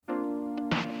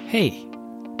Hey,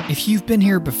 if you've been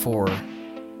here before,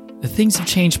 the Things Have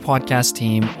Changed podcast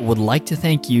team would like to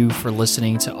thank you for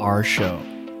listening to our show.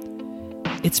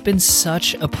 It's been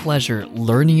such a pleasure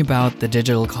learning about the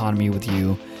digital economy with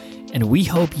you, and we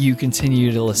hope you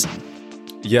continue to listen.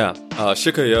 Yeah,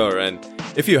 Shikhar here, and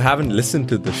if you haven't listened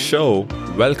to the show,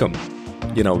 welcome.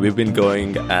 We've been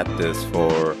going at this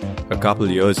for a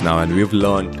couple years now, and we've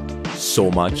learned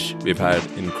so much. We've had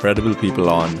incredible people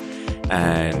on,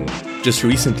 and just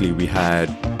recently we had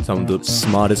some of the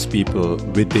smartest people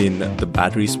within the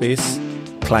battery space,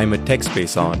 climate tech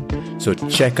space on. So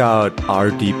check out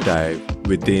our deep dive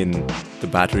within the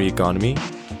battery economy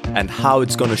and how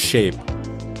it's going to shape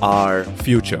our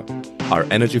future, our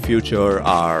energy future,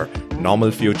 our normal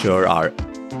future, our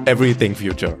everything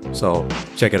future. So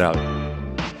check it out.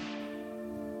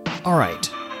 All right.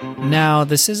 Now,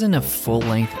 this isn't a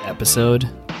full-length episode,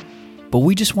 but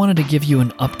we just wanted to give you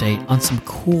an update on some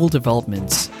cool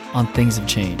developments on Things Have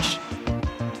Changed.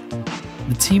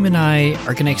 The team and I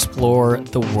are going to explore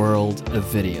the world of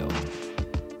video,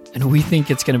 and we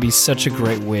think it's going to be such a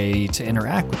great way to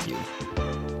interact with you.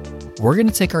 We're going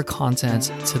to take our content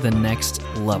to the next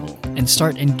level and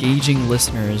start engaging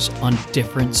listeners on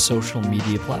different social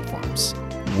media platforms.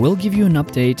 We'll give you an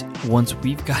update once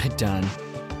we've got it done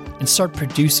and start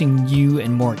producing new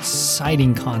and more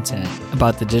exciting content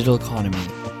about the digital economy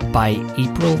by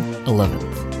April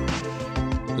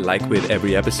 11th. Like with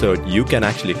every episode, you can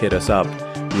actually hit us up,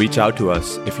 reach out to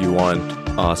us if you want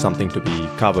something to be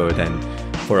covered and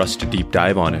for us to deep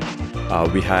dive on it.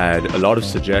 We had a lot of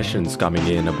suggestions coming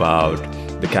in about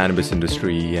the cannabis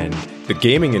industry and the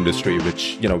gaming industry,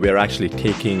 which, we're actually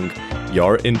taking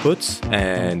your inputs,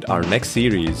 and our next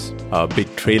series,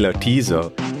 big trailer teaser,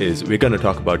 is we're going to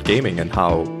talk about gaming and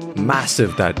how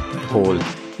massive that whole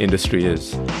industry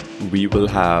is. We will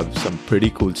have some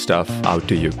pretty cool stuff out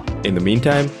to you. In the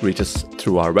meantime, reach us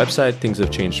through our website,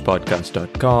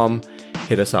 thingshavechangedpodcast.com.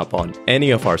 Hit us up on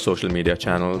any of our social media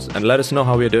channels and let us know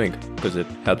how we're doing, because it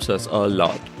helps us a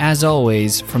lot. As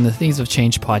always, from the Things Have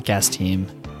Changed podcast team,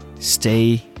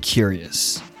 stay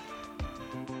curious.